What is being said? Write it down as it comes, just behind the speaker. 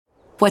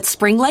What's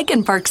spring like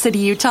in Park City,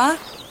 Utah?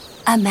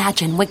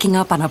 Imagine waking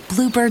up on a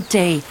bluebird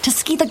day to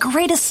ski the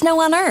greatest snow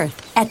on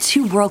Earth at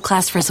 2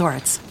 world-class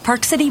resorts,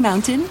 Park City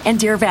Mountain and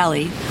Deer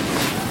Valley.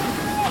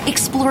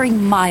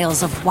 Exploring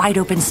miles of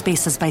wide-open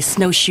spaces by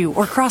snowshoe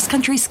or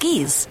cross-country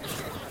skis.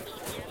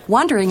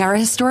 Wandering our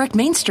historic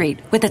Main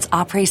Street with its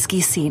après ski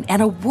scene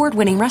and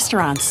award-winning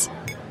restaurants.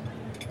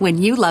 When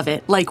you love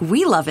it like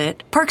we love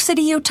it, Park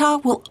City, Utah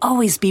will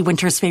always be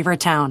winter's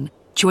favorite town.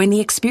 Join the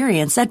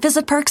experience at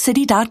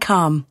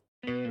visitparkcity.com.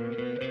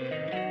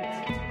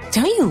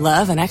 Don't you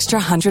love an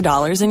extra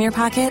 $100 in your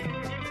pocket?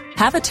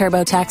 Have a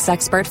TurboTax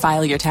expert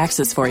file your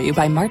taxes for you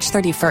by March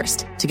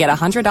 31st to get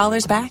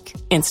 $100 back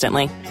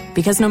instantly.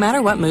 Because no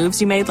matter what moves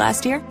you made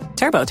last year,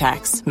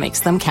 TurboTax makes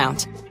them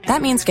count.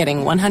 That means getting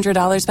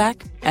 $100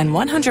 back and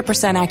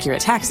 100% accurate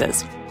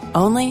taxes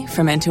only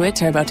from Intuit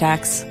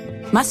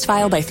TurboTax. Must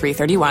file by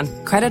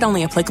 3/31. Credit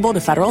only applicable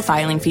to federal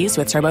filing fees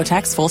with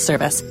TurboTax full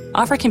service.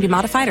 Offer can be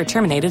modified or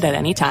terminated at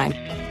any time.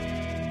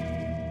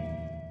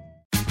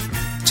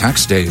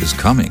 Tax day is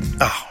coming.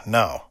 Oh,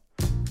 no.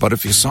 But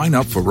if you sign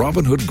up for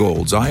Robinhood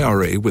Gold's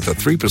IRA with a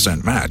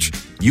 3% match,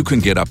 you can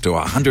get up to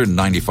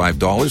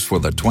 $195 for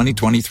the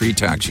 2023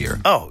 tax year.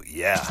 Oh,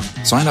 yeah.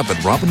 Sign up at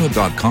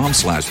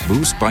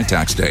Robinhood.com/boost by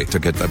tax day to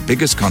get the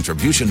biggest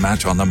contribution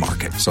match on the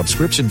market.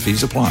 Subscription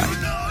fees apply.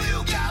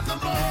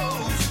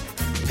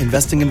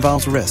 Investing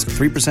involves risk.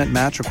 3%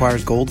 match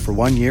requires gold for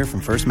 1 year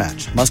from first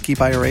match. Must keep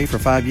IRA for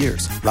 5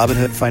 years.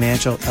 Robinhood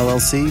Financial,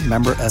 LLC,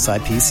 member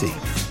SIPC.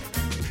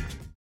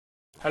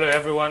 Hello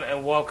everyone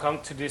and welcome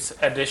to this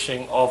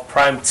edition of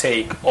Prime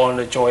Take on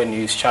the Joy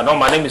News channel.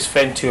 My name is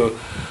Fentio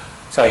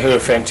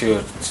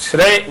Fentio.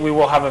 Today we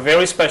will have a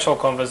very special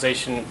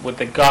conversation with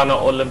the Ghana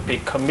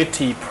Olympic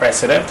Committee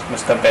President,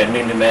 Mr. Ben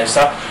Nunoo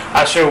Mensah.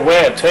 As you're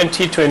aware,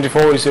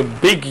 2024 is a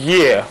big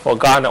year for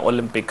Ghana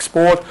Olympic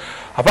sport.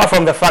 Apart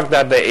from the fact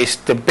that there is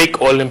the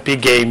big Olympic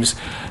Games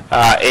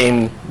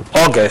in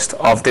August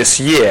of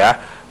this year,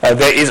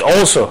 there is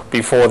also,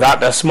 before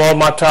that, a small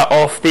matter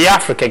of the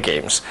Africa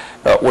Games,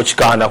 which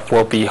Ghana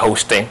will be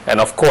hosting. And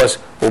of course,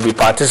 will be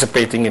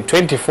participating in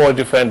 24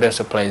 different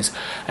disciplines.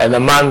 And the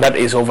man that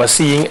is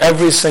overseeing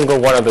every single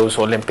one of those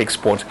Olympic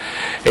sports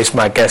is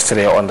my guest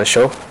today on the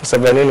show. Mr.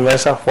 Ben Nunoo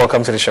Mensah,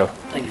 welcome to the show.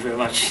 Thank you very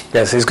much.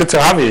 Yes, it's good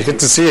to have you. It's good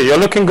to see you. You're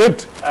looking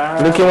good.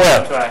 Looking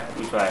well.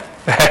 We try.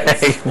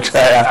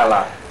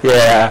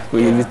 Yeah,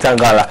 we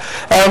thank Allah.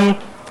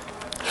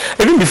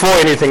 Even before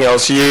anything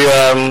else, you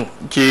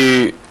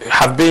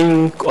have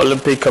been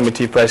Olympic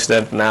Committee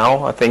President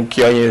now. I think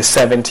you're in your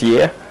 7th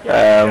year.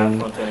 From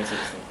 2016.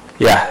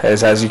 Yeah,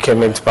 as you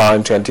came into power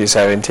in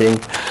 2017.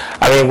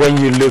 I mean, when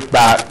you look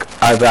back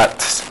at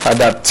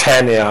that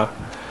tenure,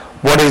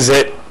 what is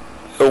it?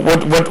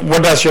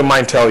 What does your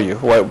mind tell you?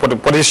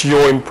 What is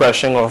your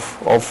impression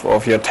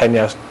of your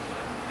tenure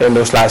in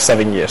those last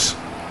 7 years?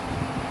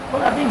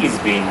 Well, I think it's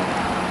been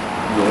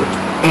good.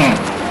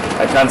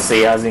 I can't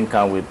say it hasn't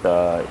come with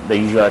the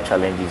usual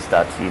challenges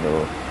that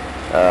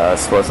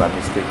sports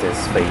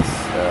administrators face.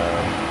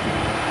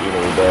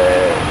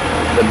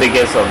 The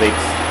biggest of it,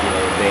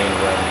 being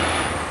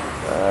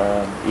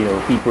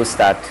when people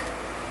start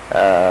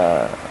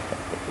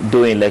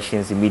doing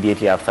elections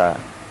immediately after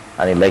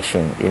an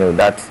election.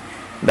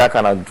 That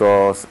kind of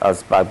draws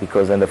us back,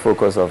 because then the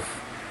focus of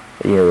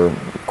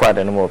quite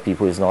a number of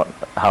people is not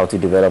how to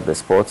develop the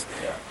sports,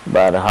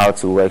 but how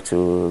to work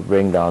to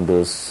bring down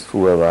those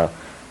who are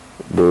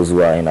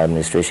in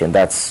administration.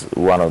 That's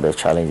one of the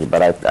challenges.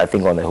 But I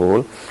think on the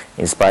whole,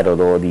 in spite of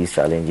all these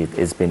challenges,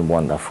 it's been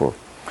wonderful.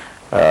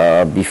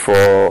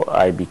 Before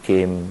I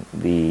became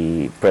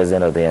the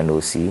president of the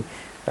NOC,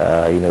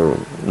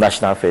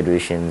 national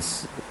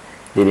federations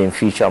didn't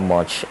feature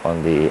much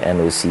on the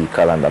NOC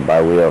calendar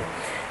by way of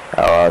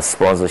our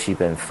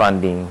sponsorship and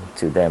funding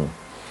to them.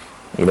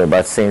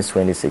 But since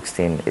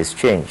 2016, it's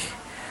changed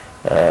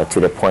to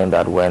the point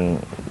that when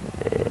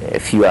a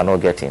few are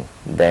not getting,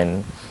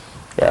 then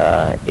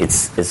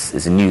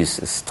it's news,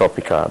 it's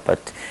topical. But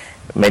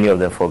many of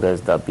them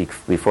forget that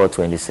before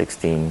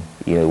 2016,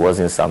 it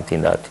wasn't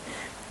something that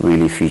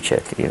really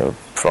featured.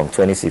 From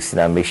 2016,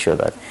 I make sure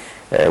that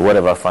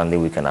whatever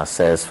funding we can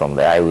access from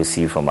the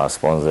IOC, from our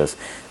sponsors,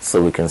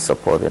 so we can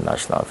support the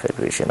National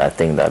Federation. I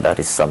think that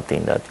is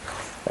something that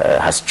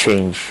has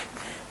changed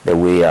the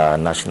way our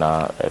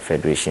national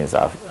federations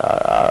are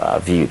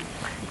viewed.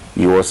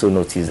 You also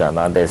notice that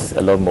now there's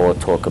a lot more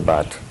talk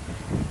about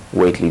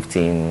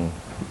weightlifting,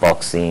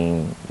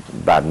 boxing,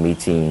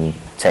 badminton,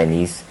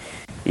 tennis,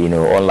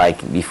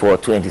 unlike before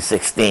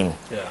 2016.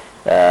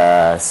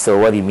 Yeah. So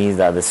what it means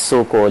that the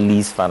so-called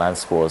least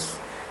financed sports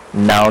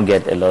now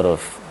get a lot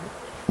of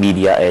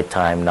media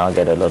airtime, now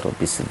get a lot of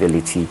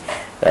visibility.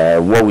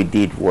 What we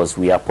did was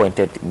we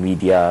appointed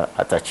media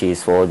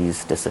attachés for all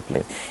these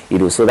disciplines.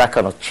 So that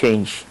kind of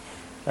changed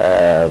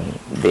their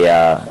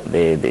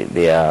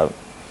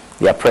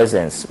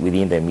presence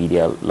within the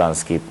media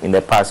landscape. In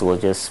the past, it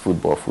was just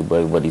football.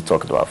 Everybody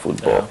talked about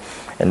football,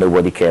 and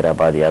nobody cared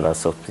about the other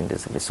sporting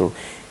disciplines. So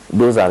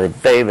those are the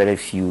very, very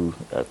few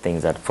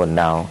things that for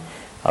now,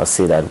 I'll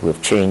say that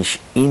we've changed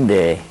in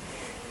the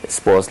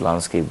sports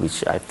landscape,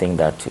 which I think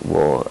that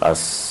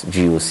as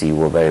GOC,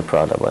 we're very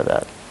proud about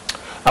that.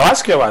 I'll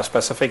ask you about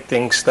specific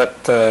things that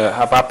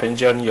have happened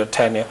during your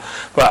tenure.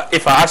 But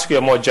if I ask you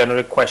a more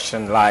generic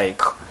question,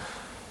 like,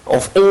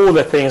 of all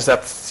the things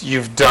that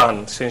you've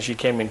done since you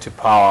came into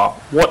power,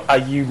 what are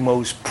you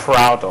most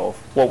proud of?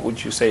 What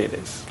would you say it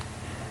is?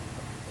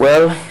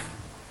 Well,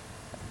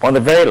 on the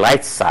very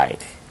light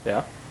side,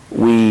 yeah,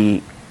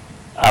 we,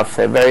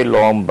 after a very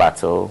long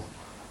battle,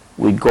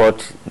 we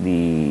got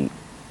the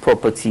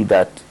property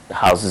that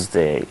houses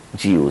the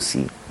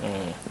GOC,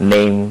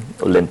 named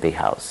Olympic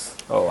House.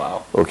 Oh,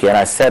 wow. Okay, and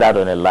I said that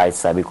on the light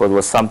side because it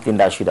was something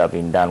that should have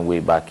been done way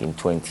back in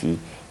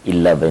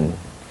 2011.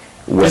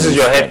 This is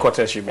your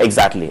headquarters, you mean?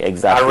 Exactly.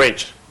 At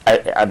Ridge?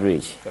 At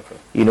Ridge. Okay.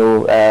 You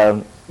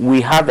know,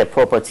 we have a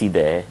property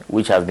there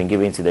which has been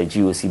given to the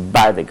GOC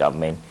by the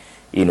government,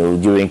 you know,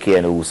 during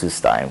KNO's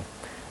time.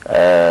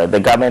 The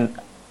government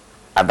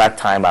at that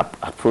time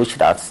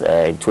approached us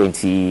in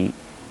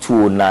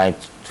 2009,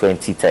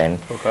 2010,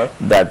 okay,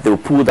 that they'll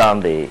pull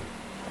down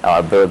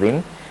our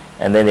building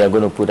and then they're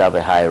going to put up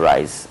a high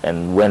rise.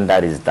 And when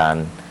that is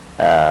done,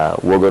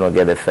 we're going to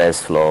get the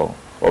first floor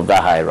of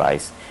that high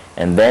rise.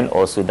 And then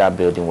also that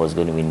building was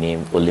going to be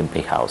named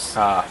Olympic House.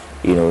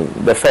 You know,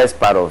 the first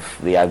part of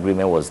the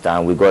agreement was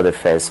done. We got the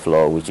first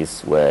floor, which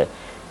is where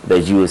the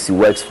GOC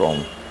works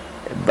from.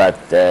 But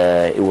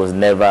it was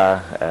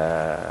never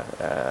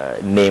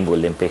named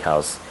Olympic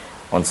House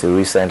until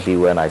recently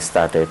when I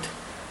started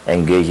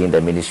engaging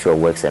the Ministry of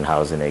Works and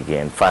Housing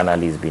again.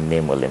 Finally, it's been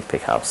named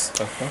Olympic House.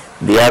 Okay.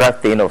 The other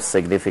thing of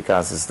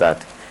significance is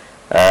that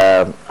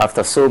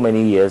after so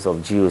many years of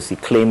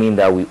GOC claiming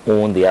that we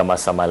own the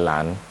Amasama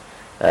land,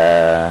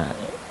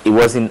 it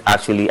wasn't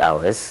actually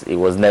ours. It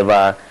was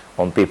never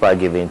on paper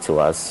given to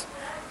us.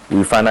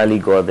 We finally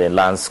got the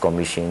Lands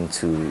Commission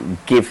to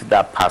give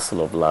that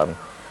parcel of land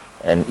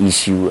and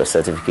issue a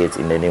certificate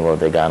in the name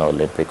of the Ghana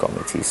Olympic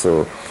Committee.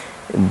 So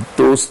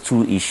those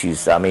two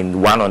issues, I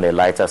mean, one on the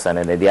lighter side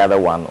and the other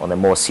one on a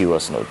more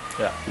serious note,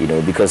 you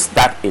know, because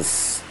that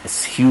is a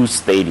huge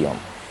stadium.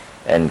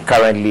 And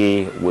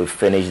currently we've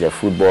finished the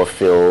football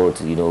field,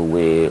 you know,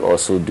 we're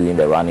also doing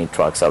the running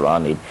tracks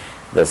around it.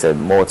 There's a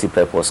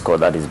multi-purpose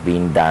court that is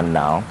being done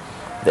now.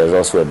 There's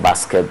also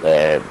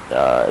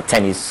a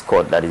tennis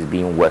court that is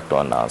being worked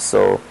on now.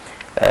 So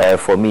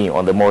for me,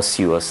 on the more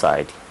serious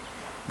side,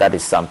 that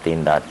is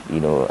something that, you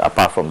know,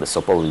 apart from the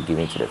support we're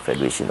giving to the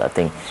Federation, I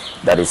think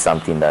that is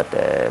something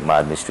that my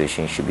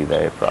administration should be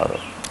very proud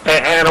of.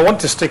 And I want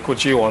to stick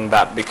with you on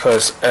that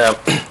because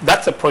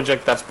that's a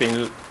project that's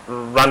been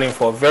running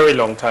for a very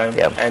long time,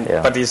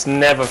 but it's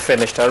never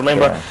finished. I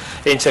remember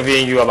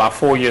interviewing you about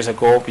 4 years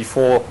ago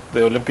before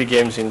the Olympic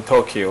Games in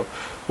Tokyo,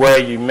 where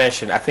you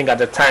mentioned, I think at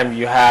the time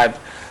you had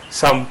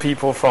some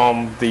people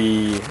from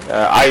the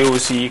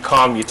IOC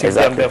come, you take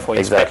them there for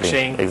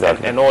inspection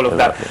and all of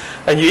that.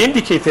 And you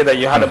indicated that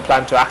you had a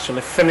plan to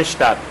actually finish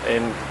that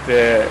in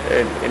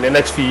the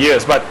next few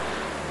years. But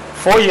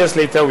 4 years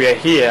later, we are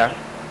here,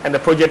 and the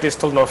project is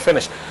still not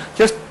finished.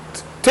 Just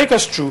take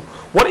us through,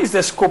 what is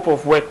the scope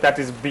of work that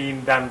is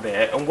being done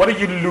there, and what are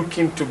you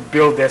looking to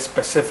build there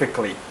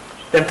specifically?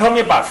 Then tell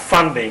me about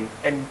funding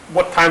and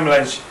what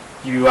timelines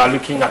you are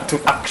looking at to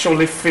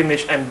actually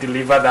finish and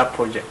deliver that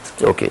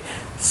project. Okay,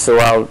 so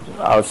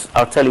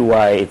I'll tell you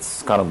why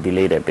it's kind of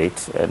delayed a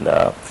bit. And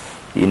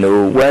you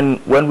know,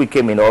 when we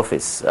came in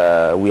office,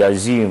 we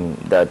assumed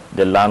that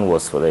the land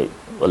was for the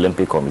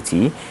Olympic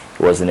Committee. It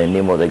was in the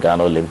name of the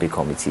Ghana Olympic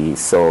Committee.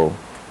 So,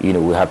 you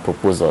know, we had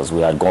proposals.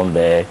 We had gone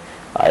there.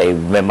 I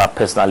remember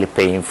personally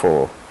paying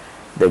for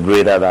the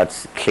grader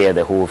that cleared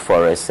the whole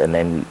forest, and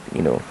then,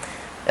 you know,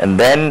 and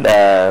then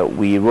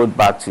we wrote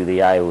back to the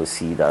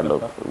IOC that,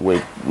 look,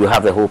 we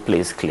have the whole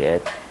place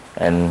cleared,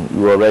 and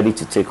we were ready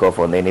to take off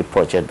on any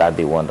project that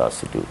they want us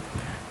to do.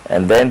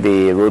 And then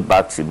they wrote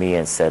back to me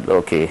and said,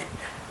 okay,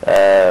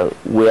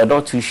 we are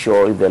not too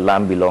sure if the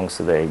land belongs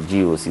to the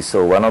GOC,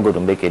 so we're not going to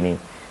make any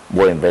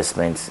more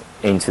investments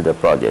into the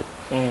project.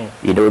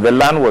 You know, the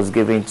land was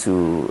given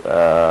to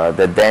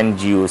the then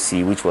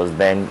GOC, which was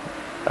then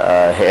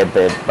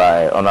headed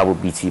by Honorable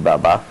B.T.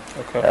 Baba,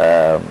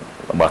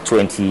 about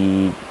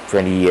 20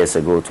 years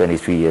ago,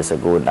 23 years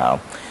ago now.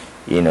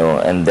 You know,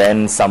 and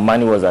then some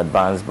money was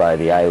advanced by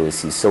the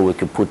IOC so we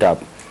could put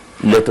up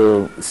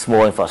little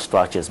small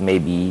infrastructures,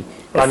 maybe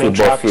a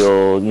football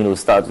field, you know,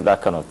 start with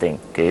that kind of thing,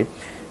 okay?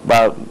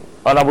 But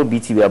Honorable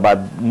B.T.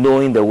 Baba,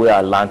 knowing the way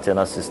our land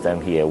tenure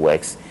system here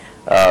works,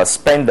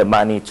 spend the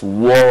money to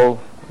wall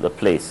the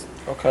place.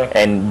 Okay.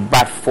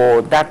 But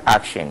for that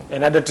action,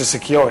 in order to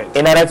secure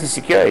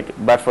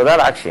it. But for that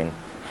action,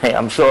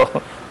 I'm sure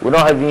we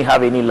don't even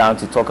have any land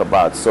to talk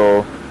about.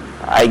 So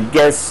I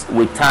guess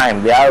with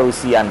time, the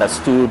IOC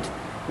understood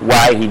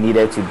why he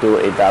needed to do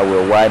it that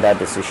way, why that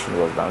decision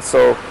was done.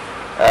 So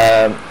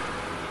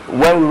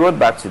when we wrote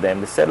back to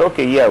them, they said,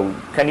 okay, yeah,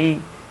 can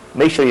you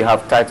make sure you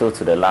have title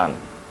to the land?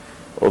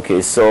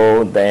 Okay,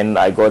 so then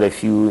I got a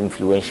few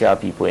influential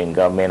people in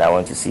government. I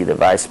went to see the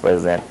vice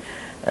president,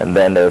 and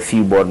then a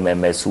few board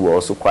members who were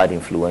also quite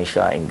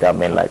influential in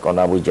government, like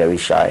Honorable Jerry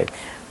Shai,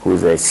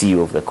 who's the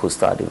CEO of the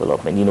Coastal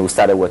Development. We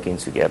started working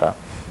together.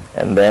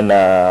 And then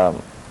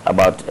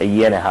about a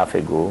year and a half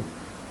ago,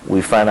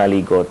 we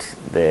finally got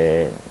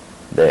the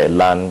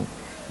land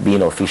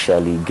being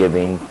officially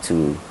given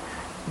to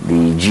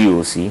the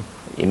GOC.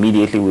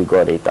 Immediately we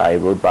got it. I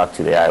wrote back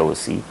to the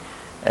IOC.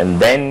 And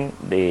then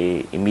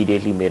they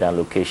immediately made an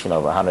allocation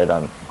of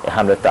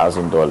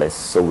 $100,000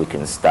 so we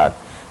can start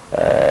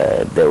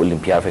the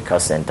Olympia Africa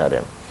Center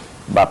then.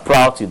 But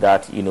prior to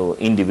that,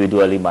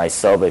 individually,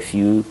 myself, a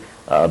few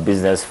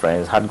business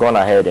friends had gone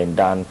ahead and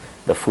done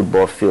the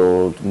football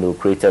field,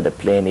 created a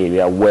playing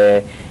area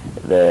where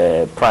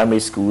the primary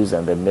schools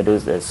and the middle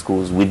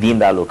schools within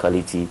that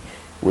locality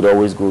would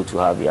always go to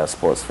have their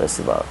sports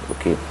festival.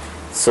 Okay,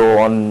 so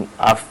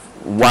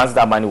once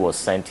that money was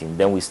sent in,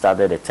 then we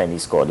started a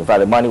tennis court. In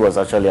fact, the money was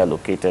actually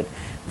allocated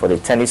for the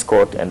tennis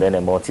court and then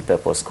a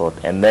multi-purpose court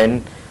and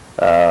then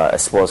a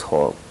sports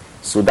hall.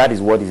 So that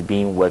is what is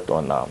being worked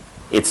on now.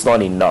 It's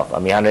not enough. I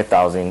mean,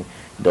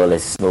 $100,000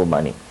 is no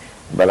money.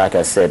 But like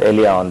I said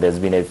earlier on, there's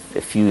been a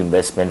few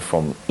investment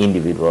from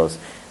individuals,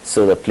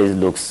 so the place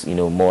looks,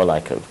 more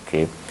like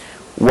okay.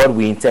 What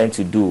we intend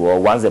to do, or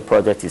once the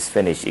project is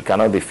finished, it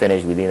cannot be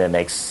finished within the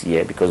next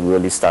year because we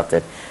only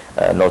started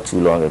not too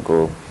long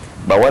ago.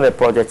 But when the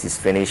project is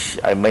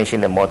finished, I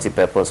mentioned a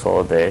multi-purpose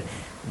hall there.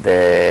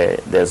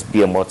 There's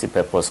be a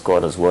multi-purpose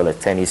court as well, a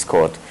tennis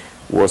court.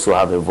 We also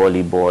have a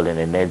volleyball and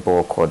a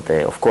netball court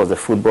there. Of course, the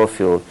football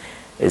field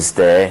is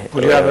there.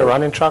 Will you have a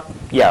running track?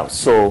 Yeah.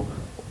 So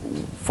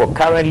for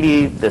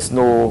currently, there's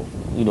no,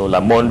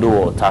 Lamondo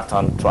or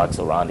Tartan tracks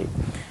around it.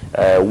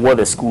 What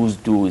the schools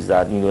do is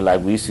that,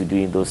 like we used to do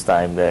in those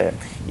times,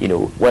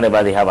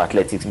 whenever they have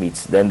athletics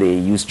meets, then they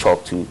use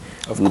chalk to do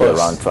the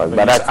round track.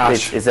 But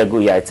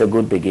it's a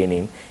good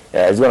beginning.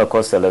 It's going to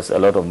cost us a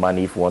lot of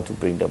money if we want to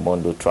bring the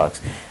Mondo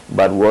tracks.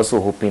 But we're also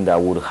hoping that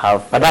we'll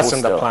have. But that's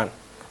in the plan.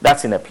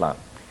 That's in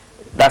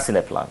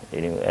the plan.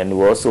 And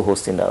we're also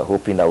hoping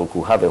that we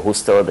could have a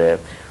hostel there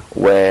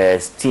where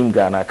Team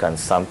Ghana can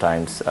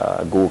sometimes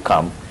go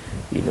camp.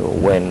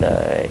 When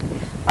I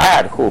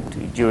had hoped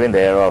during the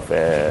era of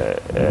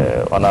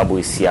Honorable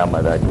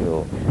Isiama that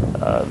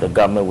the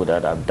government would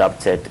have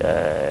adapted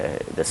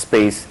the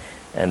space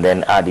and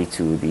then added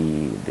to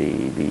the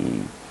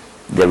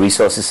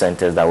resources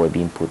centers that were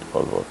being put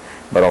over.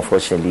 But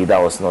unfortunately, that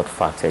was not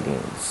factored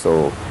in.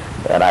 So,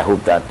 and I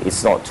hope that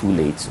it's not too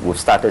late. We've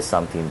started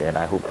something there, and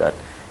I hope that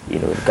the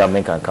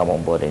government can come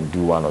on board and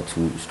do one or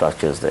two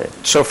structures there.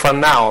 So for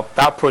now,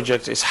 that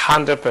project is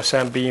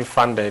 100% being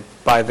funded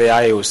by the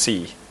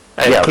IOC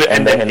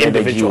and then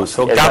individuals.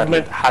 So exactly.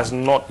 Government has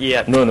not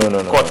yet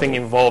gotten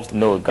involved.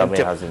 No,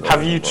 government hasn't.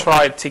 Have you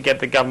tried to get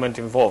the government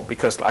involved?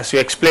 Because as you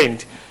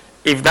explained,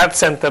 if that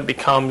center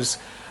becomes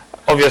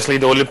obviously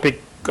the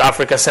Olympic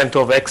Africa Center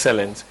of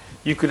Excellence,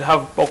 you could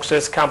have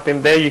boxers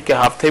camping there, you could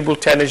have table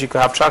tennis, you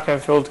could have track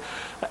and field,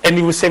 and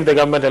you will save the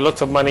government a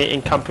lot of money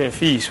in camping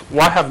fees.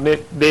 Why have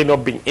they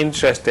not been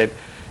interested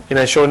in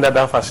ensuring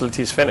that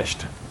facility is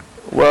finished?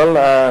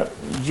 Well,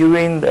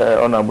 during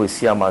the Honorable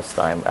Siama's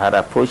time, I had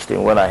approached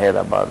him when I heard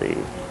about the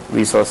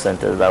resource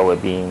centers that were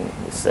being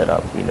set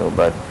up,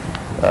 but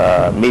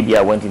maybe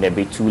I went in a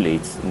bit too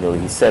late.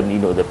 He said,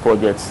 the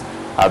projects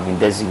have been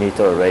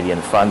designated already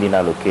and funding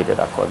allocated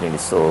accordingly.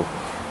 So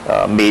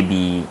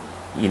maybe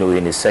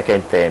in the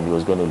second term, he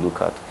was going to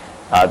look at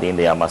adding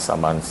the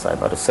Amasaman side,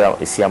 but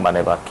Isiama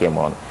never came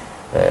on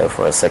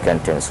for a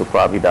second term, so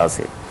probably that's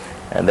it.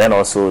 And then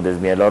also, there's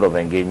been a lot of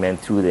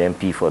engagement through the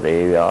MP for the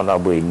area,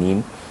 Honorable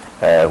Enim,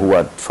 who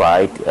had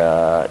tried.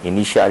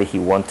 Initially, he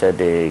wanted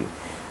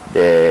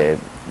the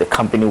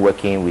company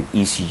working with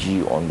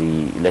ECG on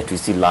the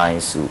electricity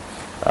lines to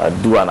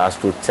do an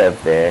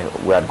AstroTurf there.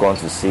 We had gone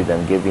to see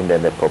them, giving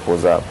them the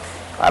proposal.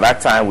 At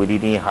that time, we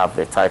didn't have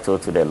the title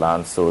to the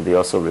land, so they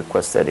also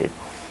requested it.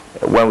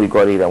 When we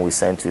got it and we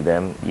sent to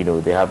them,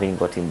 they haven't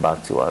gotten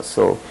back to us.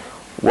 So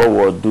what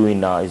we're doing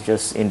now is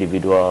just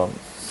individual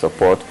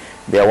support.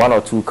 There are one or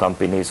two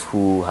companies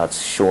who have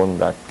shown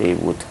that they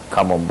would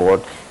come on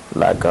board,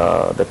 like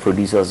the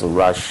producers of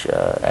Rush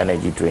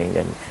Energy Drink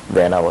and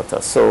Verna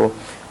Water. So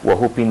we're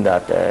hoping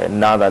that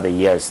now that the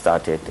year has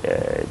started,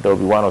 there will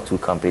be one or two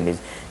companies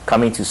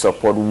coming to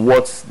support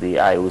what the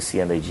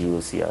IOC and the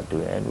GOC are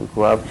doing, and we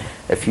could have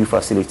a few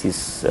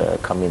facilities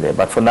coming there.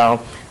 But for now,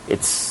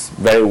 it's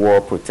very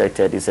well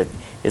protected. It's a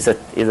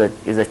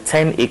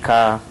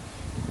 10-acre,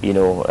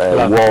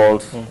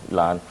 walled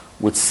land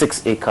with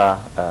 6-acre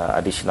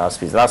additional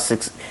space. That's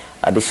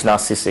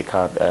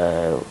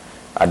 6-acre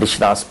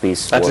additional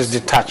space. That is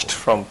detached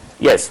from.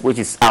 Yes, which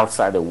is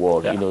outside the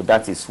wall. Yeah.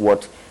 That is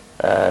what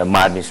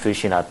my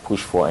administration had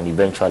pushed for, and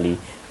eventually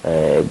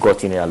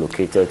got in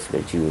allocated to the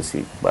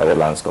GOC by the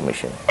Lands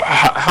Commission.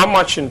 How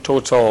much in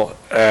total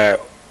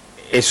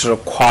is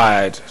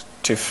required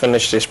to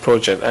finish this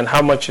project, and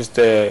how much is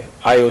the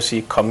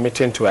IOC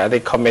committing to it? Are they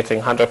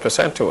committing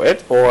 100% to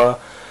it, or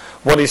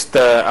what is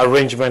the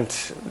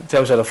arrangement in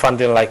terms of the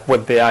funding like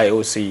with the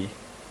IOC?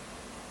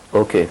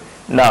 Okay.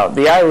 Now,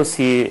 the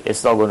IOC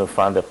is not going to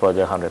fund the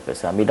project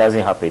 100%. I mean, it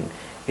doesn't happen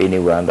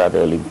anywhere under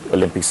the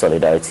Olympic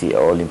Solidarity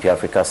or Olympia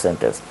Africa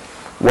centers.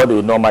 What they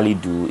would normally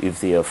do, if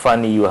they are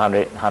funding you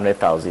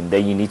 100,000,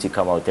 then you need to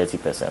come out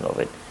 30% of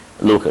it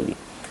locally.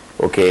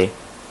 Okay,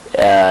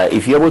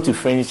 if you're able to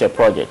finish a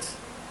project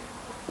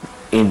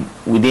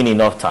within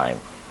enough time,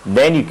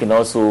 then you can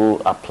also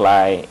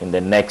apply in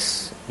the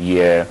next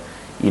year,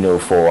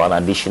 for an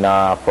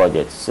additional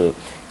project. So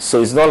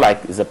it's not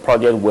like it's a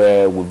project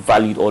where we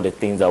valued all the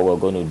things that we're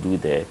going to do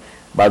there,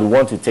 but we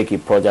want to take a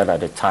project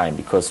at a time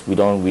because we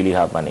don't really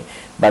have money.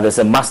 But there's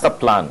a master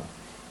plan,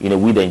 we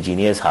the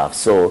engineers have.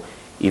 So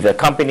if a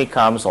company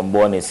comes on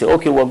board and say,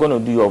 okay, we're going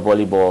to do your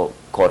volleyball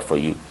court for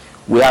you,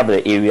 we have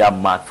the area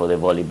marked for the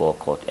volleyball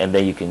court, and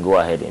then you can go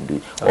ahead and do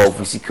it. Or if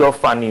we secure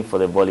funding for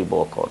the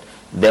volleyball court,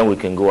 then we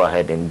can go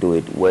ahead and do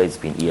it where it's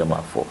been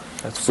earmarked for.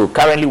 So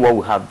currently what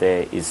we have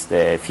there is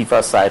the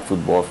FIFA side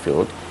football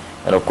field,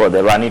 and of course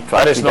the running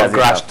track. That is not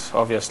grassed,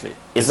 obviously.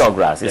 It's not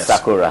grass, it's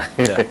sakura.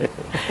 Yeah.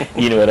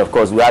 And of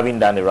course we haven't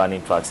done the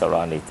running tracks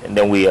around it. And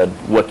then we are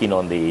working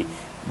on the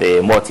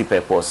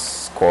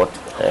multi-purpose court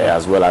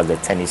as well as the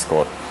tennis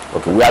court.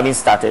 Okay, we haven't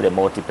started the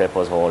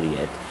multi-purpose hall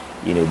yet,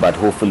 but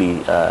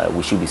hopefully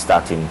we should be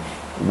starting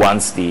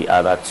once the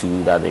other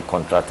two that the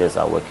contractors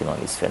are working on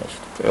is finished.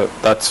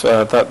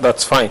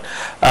 That's fine.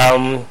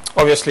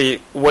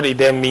 Obviously, what it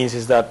then means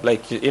is that,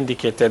 like you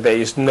indicated, there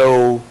is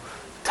no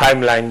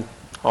timeline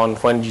on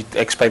when you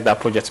expect that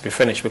project to be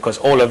finished because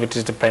all of it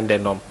is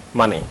dependent on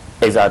money.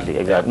 Exactly.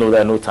 No,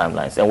 there are no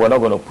timelines, and we're not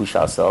going to push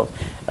ourselves.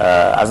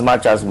 As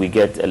much as we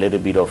get a little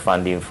bit of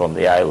funding from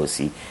the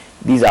IOC,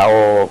 these are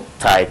all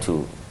tied to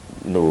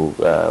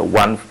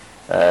one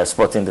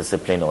sporting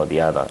discipline or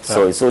the other.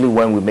 So it's only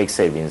when we make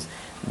savings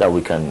that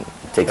we can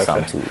take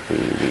some to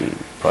the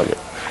project.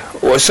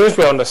 Well, since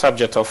we're on the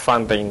subject of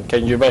funding,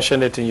 can you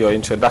mention it in your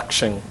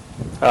introduction?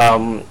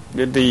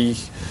 The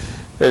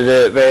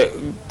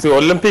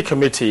Olympic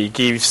Committee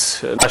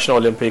gives National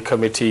Olympic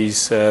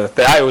Committees, the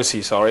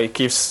IOC,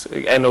 gives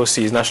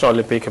NOCs, National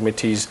Olympic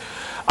Committees,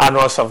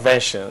 annual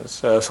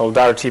subventions,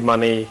 solidarity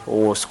money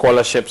or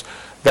scholarships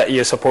that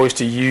you're supposed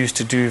to use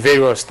to do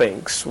various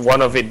things.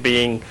 One of it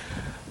being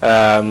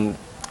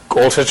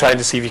also trying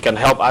to see if you can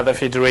help other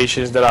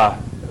federations that are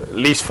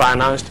least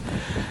financed.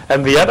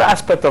 And the other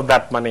aspect of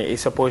that money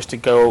is supposed to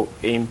go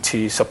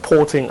into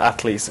supporting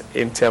athletes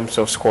in terms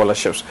of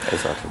scholarships.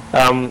 Exactly.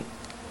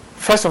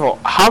 First of all,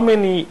 how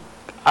many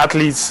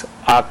athletes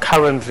are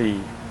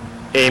currently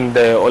in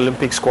the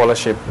Olympic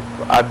scholarship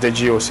at the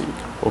GOC?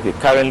 Okay,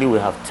 currently we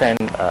have 10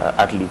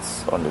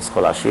 athletes on the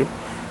scholarship.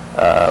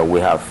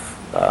 We have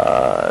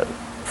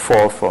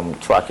 4 from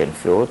track and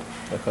field.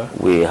 Okay.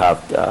 We have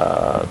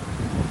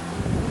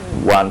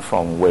 1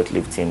 from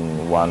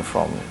weightlifting, 1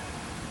 from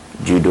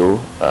judo,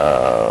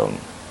 I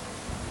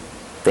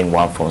think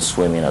 1 from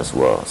swimming as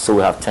well. So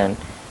we have 10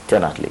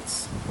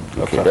 athletes.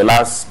 Okay. The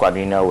last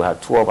quadrennial we had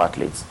 12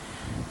 athletes.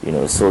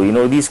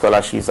 So these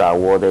scholarships are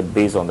awarded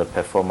based on the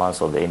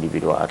performance of the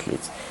individual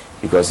athletes,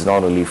 because it's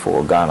not only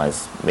for Ghana,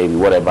 it's maybe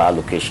whatever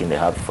allocation they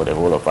have for the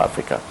whole of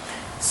Africa.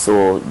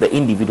 So the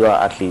individual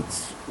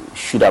athletes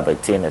should have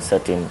attained a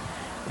certain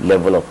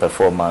level of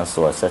performance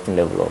or a certain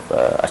level of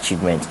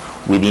achievement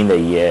within the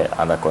year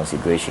under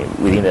consideration,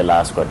 within the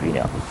last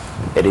quadrennial.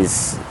 It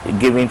is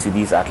given to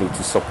these athletes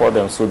to support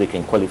them so they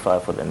can qualify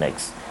for the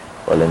next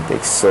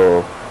Olympics.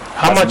 So,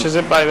 how much is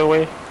it, by the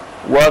way?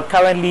 Well,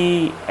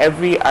 currently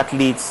every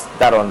athlete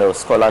that on the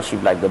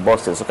scholarship, like the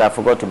boxers, okay, I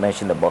forgot to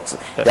mention the boxers.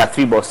 Yes. There are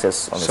 3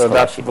 boxers on the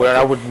scholarship. So where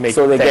I would make.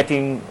 So they're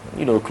getting,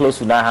 close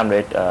to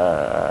 900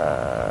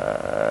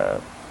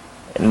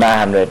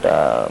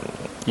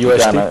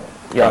 USD.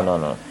 Ghana,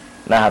 no,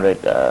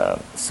 900.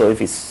 So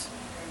if it's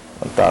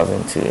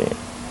 1,000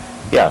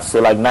 to, so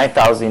like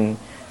 9,000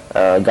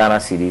 Ghana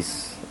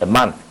cedis a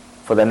month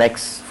for the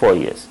next 4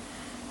 years.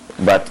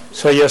 But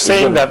so you're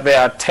saying that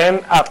there are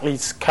 10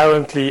 athletes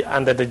currently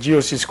under the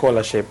GOC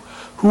scholarship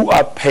who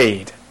are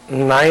paid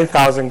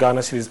 9,000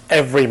 Ghana cedis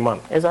every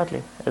month.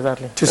 Exactly.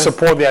 To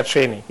support their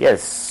training.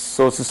 Yes.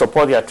 So to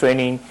support their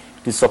training,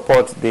 to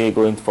support they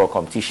going for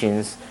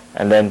competitions,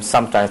 and then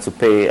sometimes to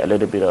pay a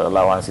little bit of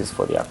allowances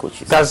for their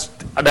coaches. Does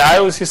the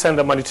IOC send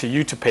the money to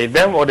you to pay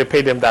them, or they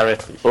pay them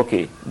directly?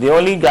 Okay. The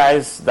only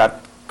guys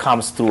that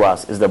comes through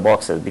us is the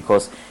boxers,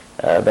 because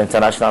the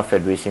International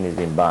Federation has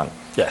been banned.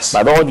 Yes.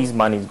 But all these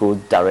monies go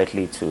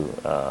directly to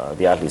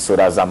the athletes. So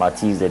that's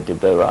Zamatis, the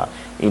Deborah,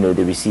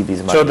 they receive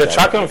these money. So the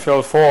track and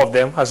field, 4 of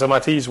them, has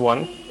Zamatis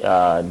one?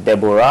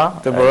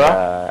 Deborah.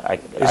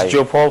 Is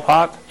Joe Paul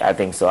part? I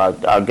think so.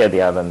 I'll get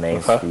the other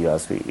names for you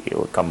as it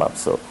will come up.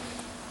 So,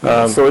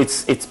 so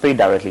it's paid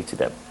directly to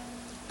them.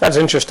 That's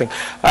interesting.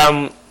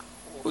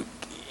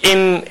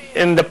 In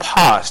the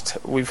past,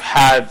 we've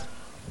had,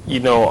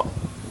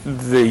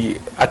 the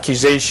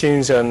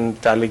accusations and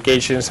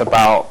allegations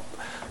about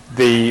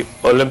the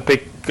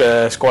Olympic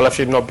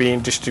scholarship not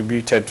being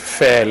distributed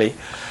fairly.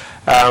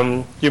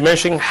 You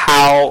mentioned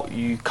how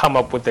you come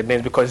up with the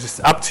names, because it's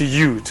up to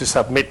you to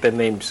submit the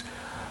names.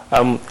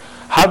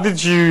 How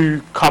did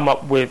you come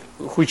up with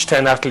which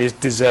 10 athletes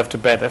deserve to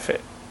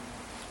benefit?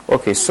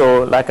 Okay,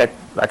 so like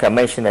I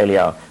mentioned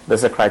earlier,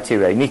 there's a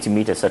criteria. You need to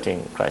meet a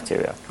certain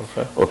criteria.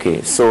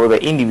 Okay, so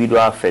the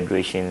individual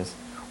federations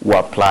will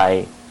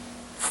apply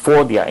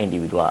for their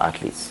individual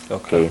athletes.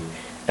 Okay.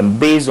 And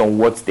based on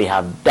what they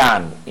have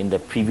done in the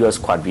previous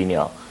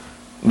quadrennial,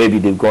 maybe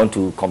they've gone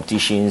to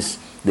competitions,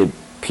 they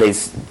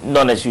placed,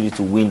 not necessarily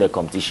to win the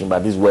competition,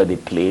 but this is where they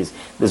place,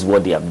 this is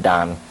what they have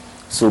done.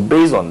 So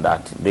based on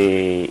that,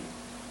 the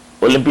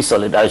Olympic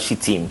Solidarity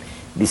team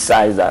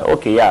decides that,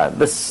 okay, yeah,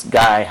 this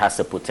guy has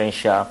a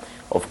potential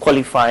of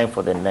qualifying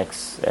for the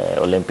next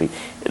Olympic.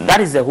 That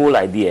is the whole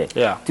idea,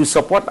 to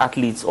support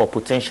athletes or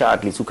potential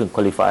athletes who can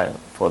qualify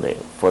for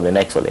the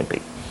next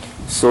Olympic.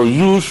 So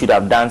you should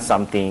have done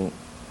something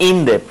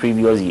in the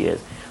previous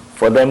years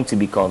for them to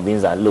be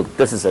convinced that, look,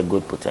 this is a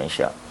good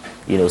potential.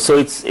 You know, so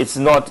it's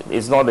not the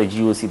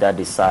GOC that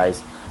decides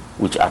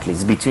which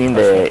athletes, between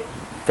the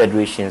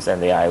federations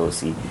and the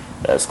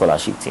IOC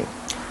scholarship team.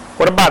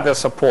 What about the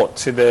support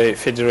to the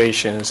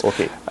federations?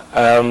 Okay.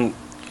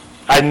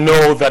 I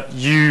know that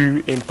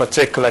you in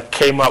particular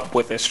came up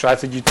with a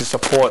strategy to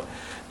support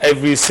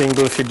every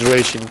single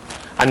federation,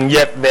 and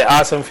yet there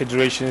are some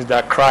federations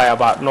that cry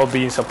about not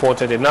being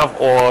supported enough,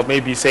 or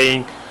maybe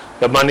saying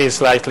the money is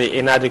slightly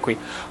inadequate.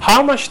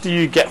 How much do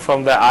you get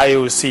from the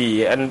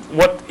IOC, and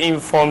what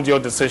informed your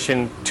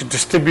decision to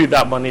distribute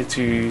that money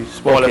to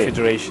smaller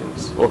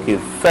federations? Okay,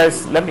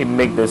 first let me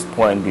make this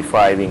point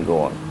before I even go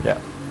on. Yeah.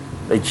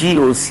 The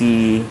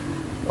GOC,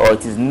 or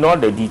it is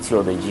not the duty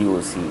of the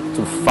GOC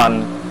to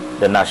fund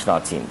the national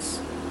teams.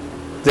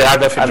 The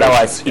other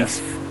federations.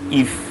 Otherwise,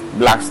 if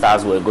Black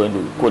Stars were going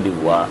to Cote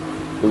d'Ivoire,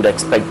 we would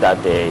expect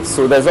that there.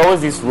 So there's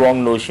always this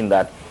wrong notion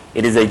that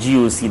it is a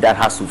GOC that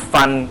has to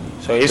fund.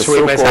 So if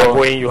swimmers are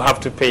going, you have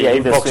to pay.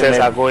 If boxers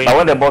are going, but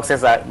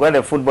when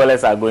the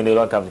footballers are going, they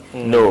don't come.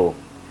 No.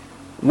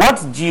 What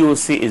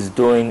GOC is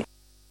doing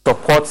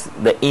supports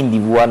the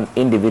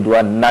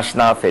individual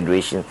national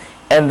federations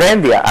and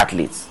then their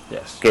athletes.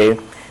 Yes.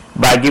 Okay,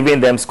 by giving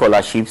them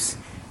scholarships,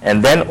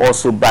 and then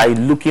also by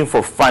looking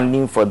for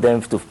funding for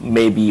them to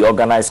maybe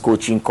organize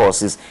coaching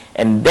courses,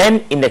 and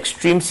then in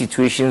extreme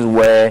situations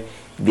where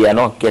they are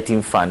not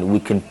getting funded, we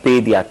can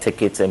pay their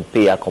tickets and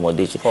pay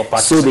accommodation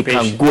so they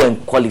can go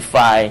and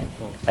qualify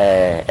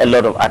a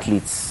lot of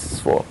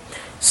athletes for.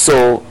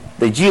 So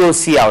the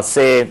GOC, I'll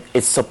say,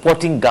 is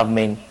supporting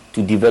government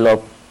to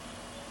develop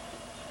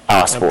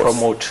our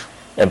sports.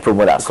 And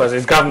promote us. Because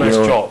it's government's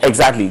job.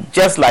 Exactly.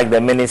 Just like the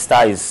minister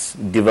is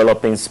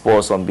developing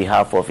sports on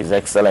behalf of His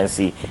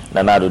Excellency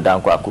Nana Addo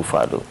Dankwa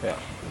Akufo-Addo. Yeah.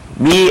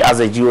 Me, as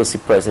a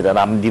GOC president,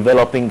 I'm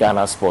developing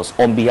Ghana sports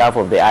on behalf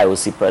of the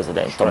IOC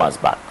president, Thomas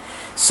Bach.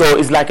 So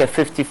it's like a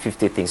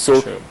 50-50 thing.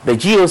 So the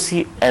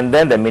GOC and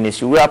then the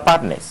ministry, we are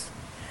partners.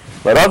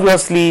 But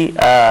obviously,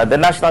 the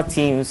national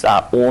teams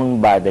are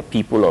owned by the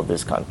people of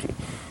this country.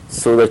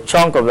 So the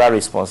chunk of that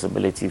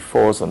responsibility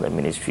falls on the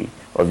Ministry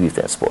of Youth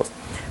and Sports.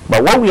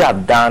 But what we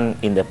have done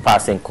in the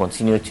past and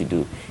continue to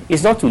do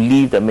is not to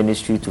leave the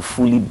ministry to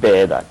fully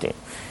bear that thing.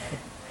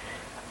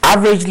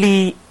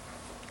 Averagely,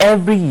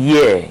 every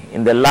year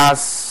in the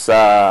last,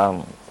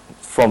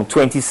 from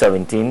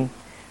 2017,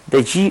 the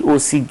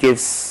GOC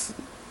gives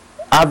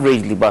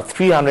averagely about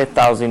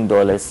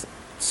 $300,000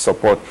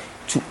 support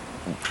to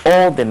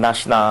all the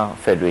national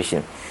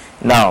federations.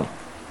 Now,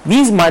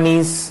 these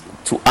monies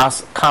to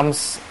us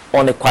comes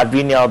on a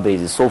quadrennial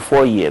basis, so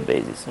 4-year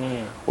basis.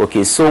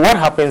 Okay, so what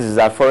happens is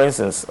that, for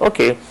instance,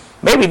 okay,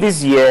 maybe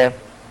this year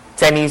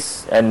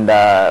tennis and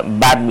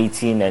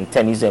badminton and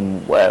tennis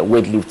and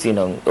weightlifting,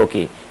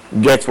 okay,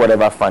 get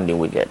whatever funding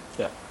we get.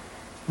 Yeah.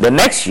 The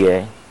next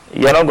year,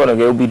 you're not going to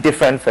get, it will be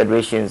different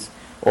federations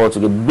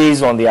altogether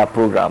based on their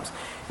programs.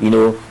 You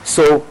know,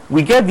 so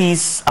we get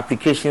these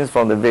applications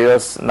from the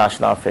various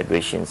national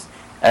federations,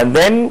 and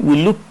then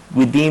we look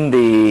within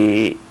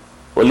the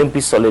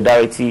Olympic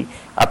Solidarity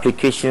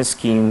application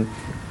scheme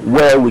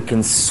where we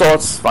can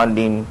source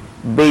funding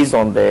based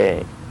on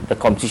the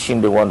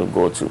competition they want to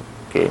go to.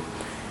 Okay.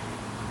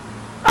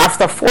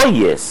 After 4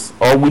 years,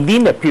 or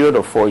within a period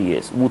of 4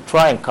 years, we'll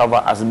try and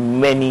cover as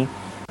many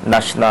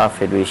national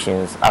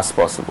federations as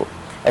possible,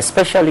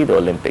 especially the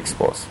Olympic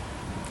sports.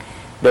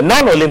 The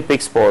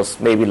non-Olympic sports,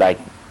 maybe like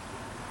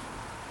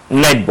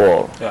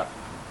netball,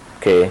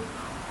 okay,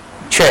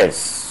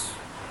 chess.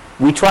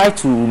 We try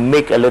to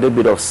make a little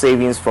bit of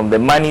savings from the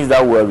monies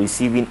that we're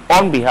receiving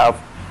on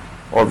behalf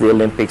of the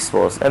Olympic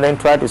sports, and then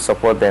try to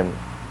support them,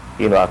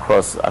 you know,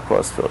 across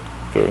field.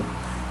 Okay.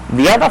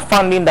 The other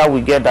funding that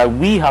we get that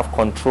we have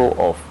control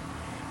of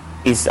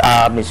is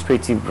our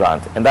administrative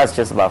grant, and that's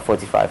just about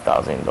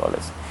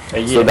 $45,000 a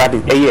year. So that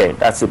is a year.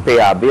 That's to pay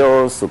our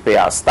bills, to pay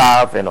our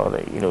staff, and all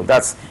that. You know,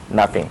 that's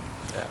nothing.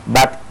 Yeah.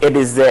 But it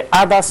is the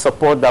other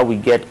support that we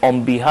get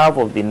on behalf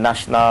of the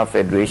national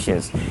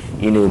federations,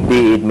 you know,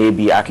 be it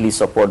maybe athlete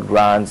support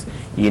grants,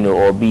 you know,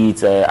 or be it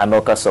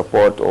ANOCA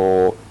support,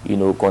 or, you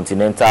know,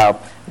 continental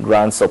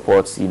grant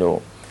supports, you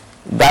know.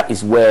 That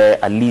is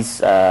where at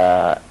least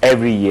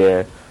every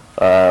year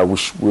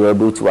we're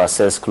able to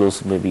access close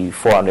to maybe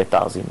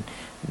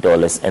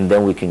 $400,000, and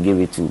then we can give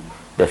it to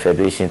the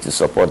federation to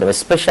support them,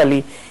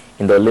 especially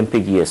in the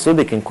Olympic year so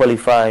they can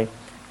qualify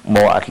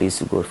more athletes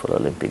to go for the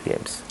Olympic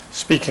Games.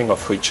 Speaking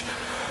of which,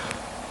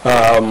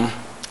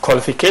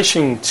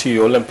 qualification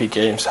to Olympic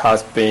Games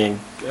has been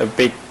a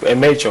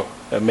major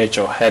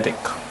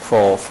headache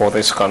for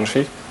this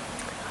country.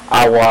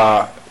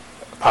 Our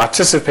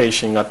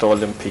participation at the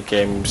Olympic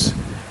Games,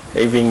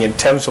 even in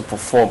terms of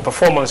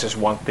performance is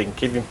one thing,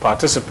 even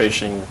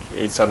participation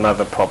is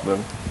another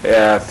problem.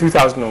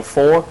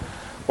 2004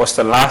 was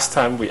the last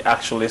time we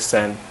actually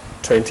sent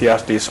 20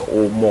 athletes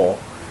or more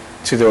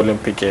to the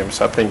Olympic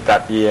Games. I think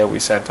that year we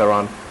sent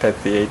around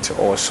 38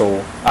 or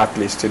so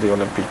athletes to the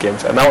Olympic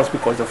Games, and that was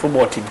because the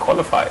football team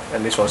qualified,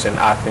 and this was in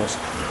Athens,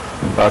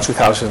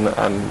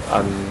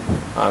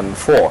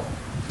 2004.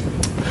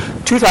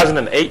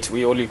 2008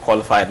 we only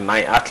qualified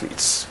 9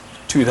 athletes.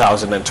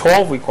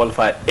 2012 we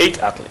qualified 8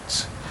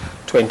 athletes.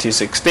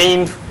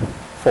 2016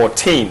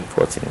 14.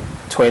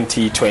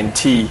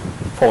 2020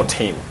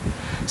 14.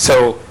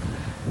 So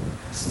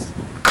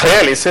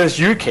clearly, since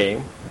you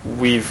came,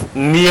 we've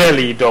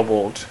nearly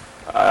doubled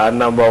a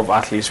number of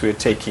athletes we're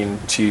taking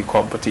to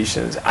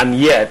competitions, and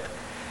yet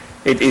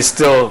it is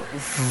still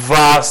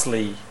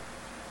vastly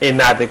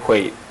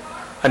inadequate,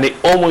 and it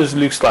almost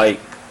looks like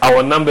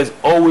our numbers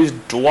always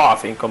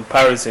dwarf in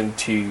comparison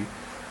to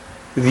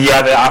the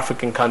other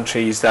African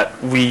countries that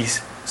we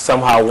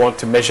somehow want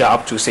to measure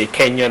up to, say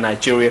Kenya,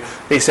 Nigeria.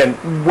 They send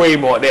way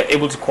more, they're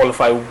able to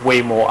qualify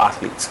way more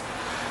athletes.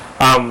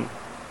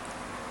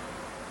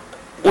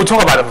 We'll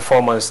talk about the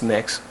performance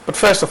next, but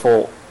first of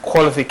all,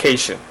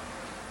 qualification.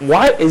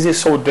 Why is it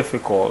so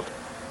difficult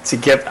to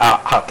get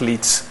our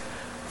athletes,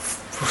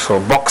 so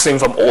boxing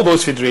from all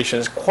those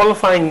federations,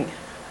 qualifying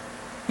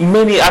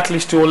many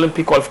athletes to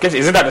Olympic qualification?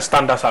 Is it that the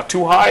standards are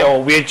too high,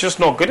 or we're just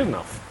not good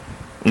enough?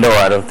 No,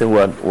 I don't think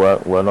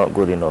we're not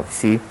good enough.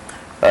 See,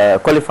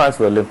 qualifying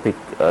for Olympic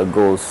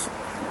goals,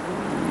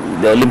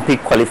 the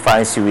Olympic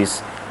qualifying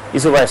series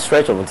is over a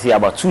stretch of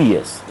about 2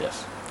 years.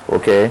 Yes.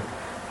 Okay,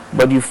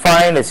 but you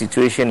find a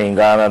situation in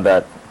Ghana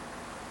that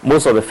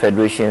most of the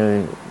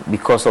federation,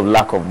 because of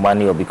lack of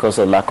money or because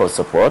of lack of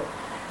support,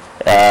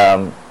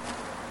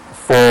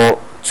 for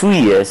 2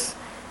 years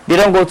they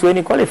don't go to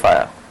any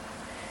qualifier.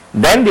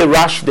 Then they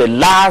rush the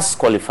last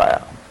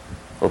qualifier.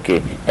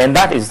 Okay, and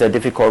that is the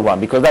difficult one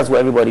because that's what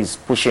everybody is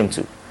pushing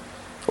to.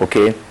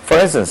 Okay, for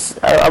instance,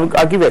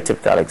 I'll give you a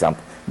typical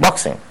example.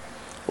 Boxing.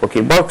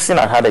 Okay, boxing,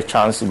 I had a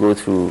chance to go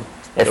through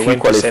a few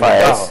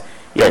qualifiers.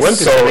 Yes,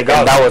 so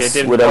that was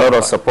with a lot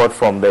of support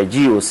from the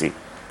GOC.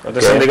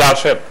 The Senegal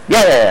trip.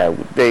 Yeah.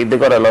 They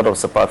got a lot of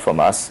support from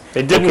us.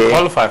 They didn't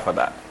qualify for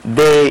that.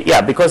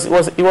 Because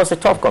it was a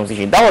tough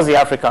competition. That was the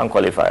African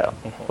qualifier.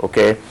 Mm-hmm.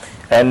 Okay,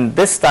 and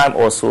this time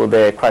also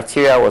the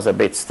criteria was a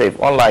bit stiff,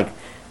 unlike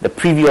the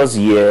previous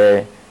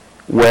year,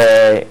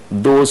 where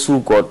those who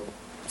got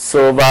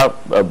silver,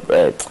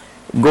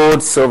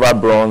 gold, silver,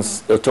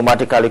 bronze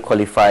automatically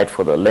qualified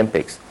for the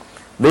Olympics.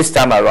 This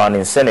time around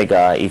in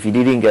Senegal, if you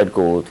didn't get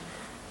gold,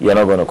 you're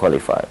not going to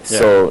qualify. Yeah.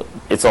 So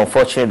it's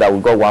unfortunate that we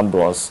got 1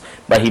 bronze,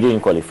 but he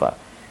didn't qualify.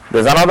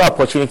 There's another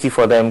opportunity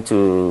for them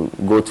to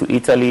go to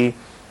Italy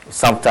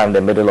sometime in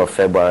the middle of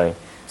February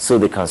so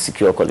they can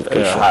secure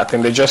qualification. Yeah, I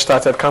think they just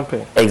started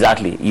campaign.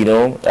 Exactly,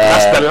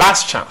 that's the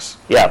last chance.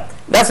 Yeah,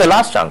 that's the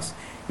last chance.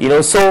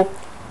 So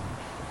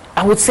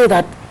I would say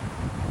that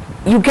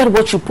you get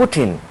what you put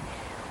in.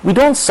 We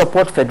don't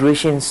support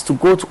federations to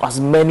go to as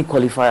many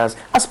qualifiers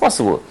as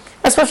possible,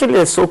 especially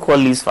the so-called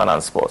least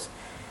finance sports.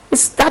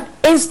 That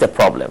is the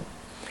problem.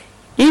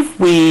 If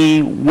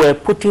we were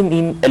putting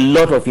in a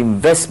lot of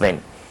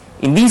investment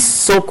in these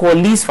so-called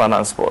least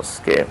finance sports,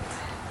 okay,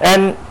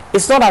 and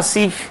it's not as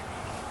if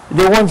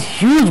they want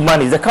huge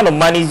money, the kind of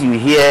monies you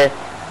hear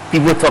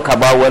people talk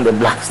about when the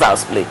Black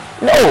Stars play.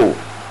 No,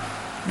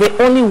 they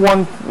only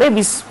want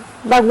maybe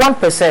like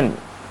 1%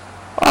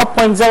 or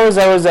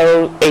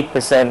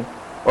 0.0008%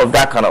 of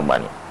that kind of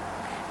money.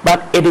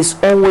 But it is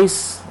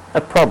always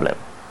a problem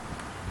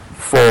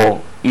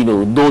for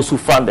those who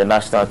fund the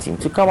national team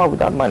to come up with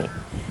that money.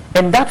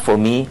 And that for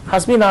me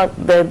has been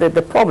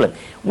the problem.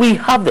 We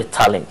have the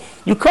talent.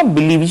 You can't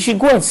believe, you should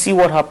go and see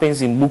what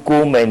happens in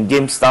Bukom and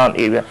Jamestown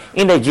area,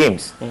 in the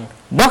James.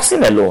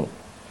 Boxing alone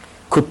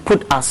could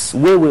put us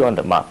way on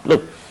the map.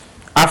 Look,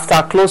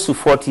 after close to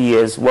 40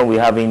 years when we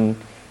haven't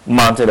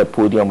mounted a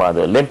podium at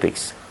the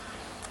Olympics,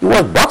 it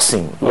was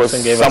boxing. It was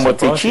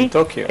Samotechi.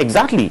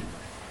 Exactly.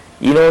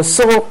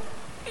 So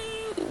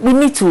we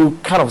need to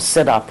kind of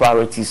set our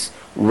priorities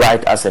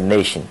right as a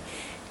nation.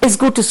 It's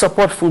good to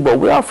support football.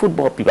 We are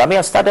football people.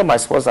 I started my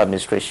sports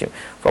administration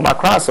from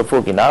Accra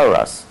Suffolk in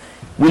Aras.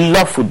 We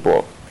love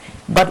football.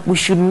 But we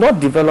should not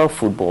develop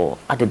football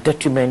at the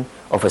detriment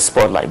of a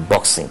sport like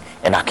boxing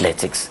and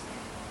athletics.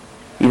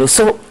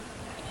 So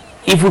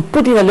if we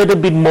put in a little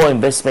bit more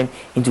investment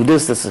into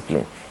this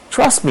discipline,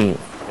 trust me,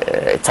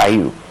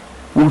 Tayu,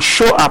 we'll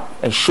show up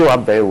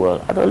very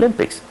well at the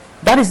Olympics.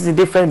 That is the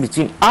difference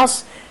between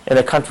us and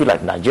a country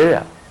like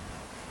Nigeria,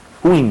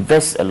 who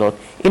invests a lot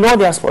in all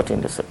their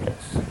sporting disciplines.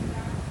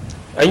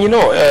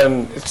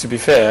 And to be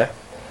fair,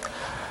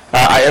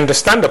 I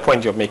understand the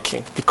point you're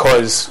making,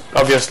 because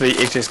obviously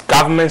it is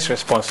government's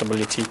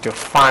responsibility to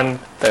fund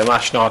the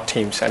national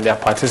teams and their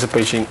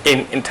participation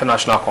in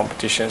international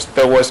competitions.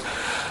 There was,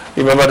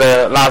 you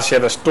remember last year,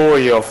 the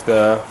story of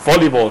the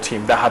volleyball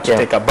team that had to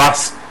take a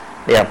bus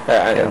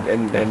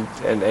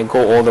and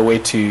go all the way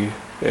to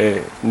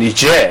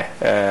Niger,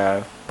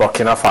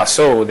 Burkina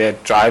Faso. They're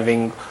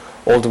driving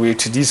all the way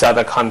to these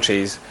other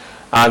countries,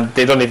 and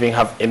they don't even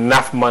have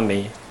enough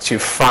money to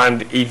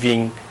fund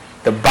even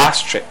the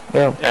bus trip,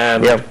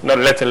 not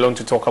let alone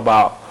to talk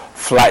about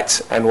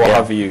flights and what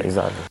have you.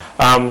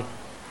 Exactly.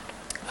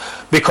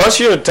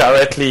 Because you're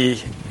directly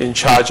in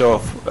charge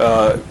of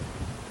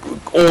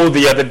all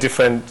the other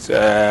different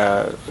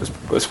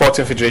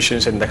sporting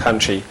federations in the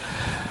country,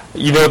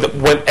 you know that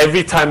when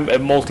every time a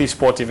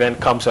multi-sport event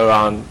comes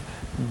around,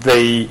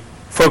 the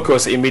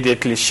focus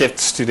immediately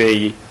shifts to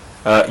the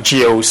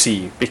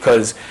GOC,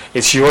 because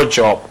it's your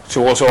job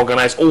to also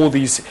organize all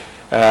these,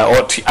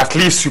 or to at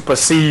least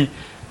supersede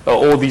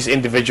all these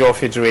individual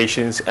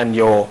federations and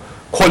your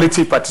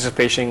quality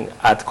participation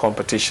at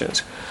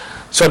competitions.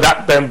 So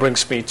that then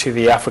brings me to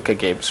the Africa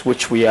Games,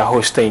 which we are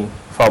hosting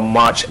from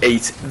March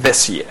 8th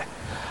this year.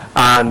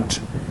 And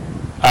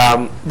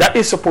that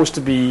is supposed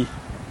to be,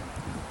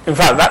 in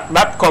fact,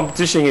 that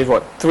competition is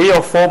 3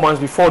 or 4 months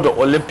before the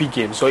Olympic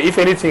Games. So if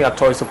anything at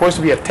all, it's supposed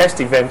to be a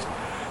test event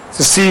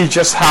to see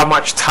just how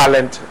much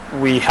talent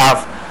we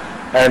have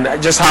and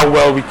just how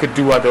well we could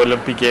do at the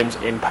Olympic Games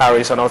in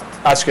Paris. And I'll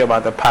ask you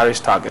about the Paris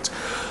targets.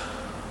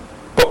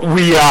 But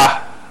we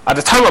are, at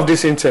the time of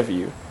this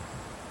interview,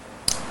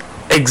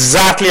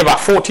 exactly about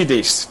 40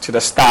 days to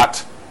the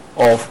start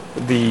of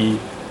the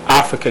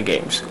Africa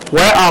Games.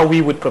 Where are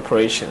we with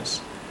preparations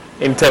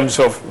in terms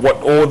of what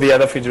all the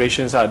other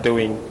federations are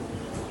doing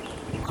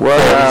for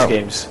these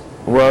games?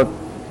 Well,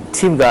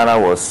 Team Ghana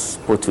was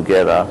put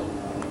together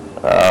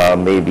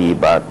maybe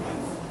about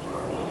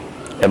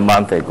a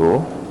month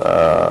ago.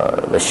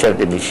 The chef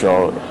de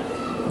mission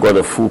got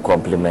a full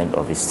complement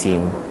of his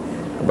team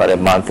about a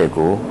month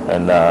ago,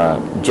 and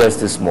just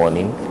this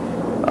morning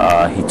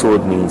he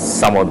told me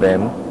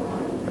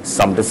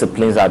some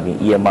disciplines have been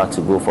earmarked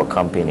to go for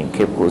camping in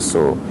Cape Coast,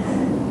 so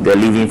they're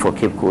leaving for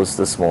Cape Coast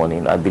this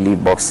morning. I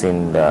believe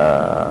boxing,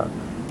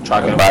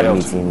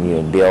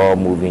 badminton, they're all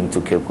moving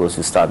to Cape Coast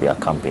to start their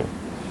camping.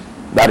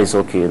 That is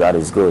okay, that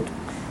is good.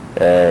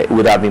 It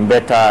would have been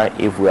better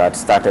if we had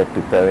started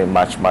preparing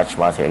much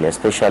earlier,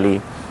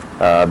 especially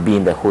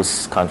being the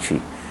host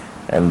country.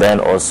 And then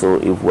also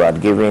if we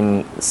had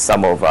given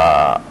some of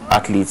our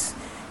athletes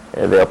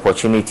the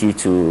opportunity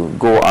to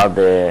go out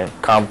there,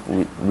 camp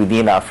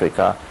within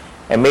Africa,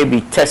 and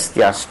maybe test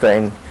their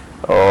strength,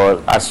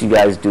 or as you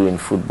guys do in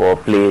football,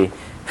 play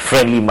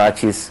friendly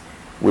matches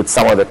with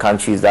some of the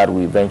countries that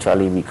we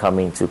eventually be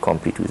coming to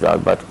compete with us.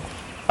 But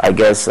I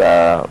guess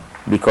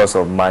because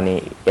of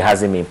money, it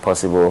hasn't been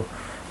possible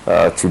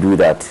to do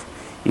that.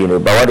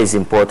 But what is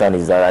important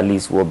is that at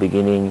least we're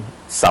beginning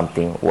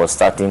something, we're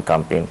starting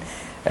camping,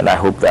 and I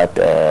hope that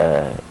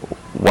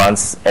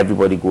once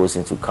everybody goes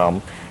into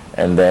camp,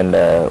 and then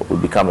we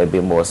become a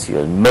bit more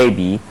serious,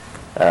 maybe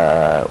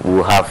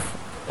we'll have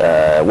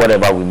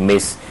whatever we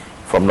miss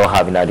from not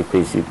having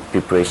adequate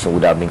preparation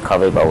would have been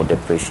covered by our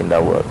preparation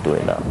that we're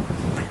doing now.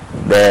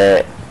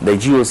 The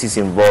GOC's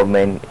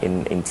involvement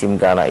in Team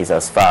Ghana is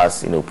as far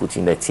as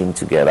putting the team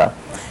together.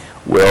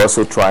 We're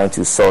also trying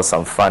to source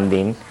some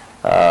funding,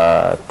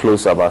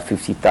 close to about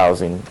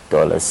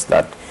 $50,000,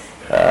 that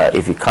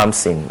if it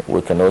comes in,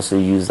 we can also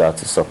use that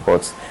to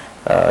support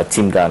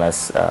Team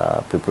Ghana's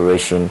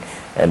preparation,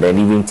 and then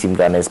even Team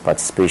Ghana's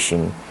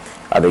participation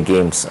at the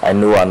games. I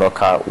know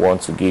Anoka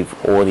wants to give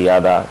all the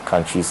other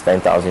countries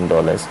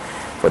 $10,000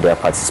 for their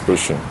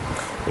participation.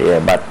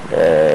 But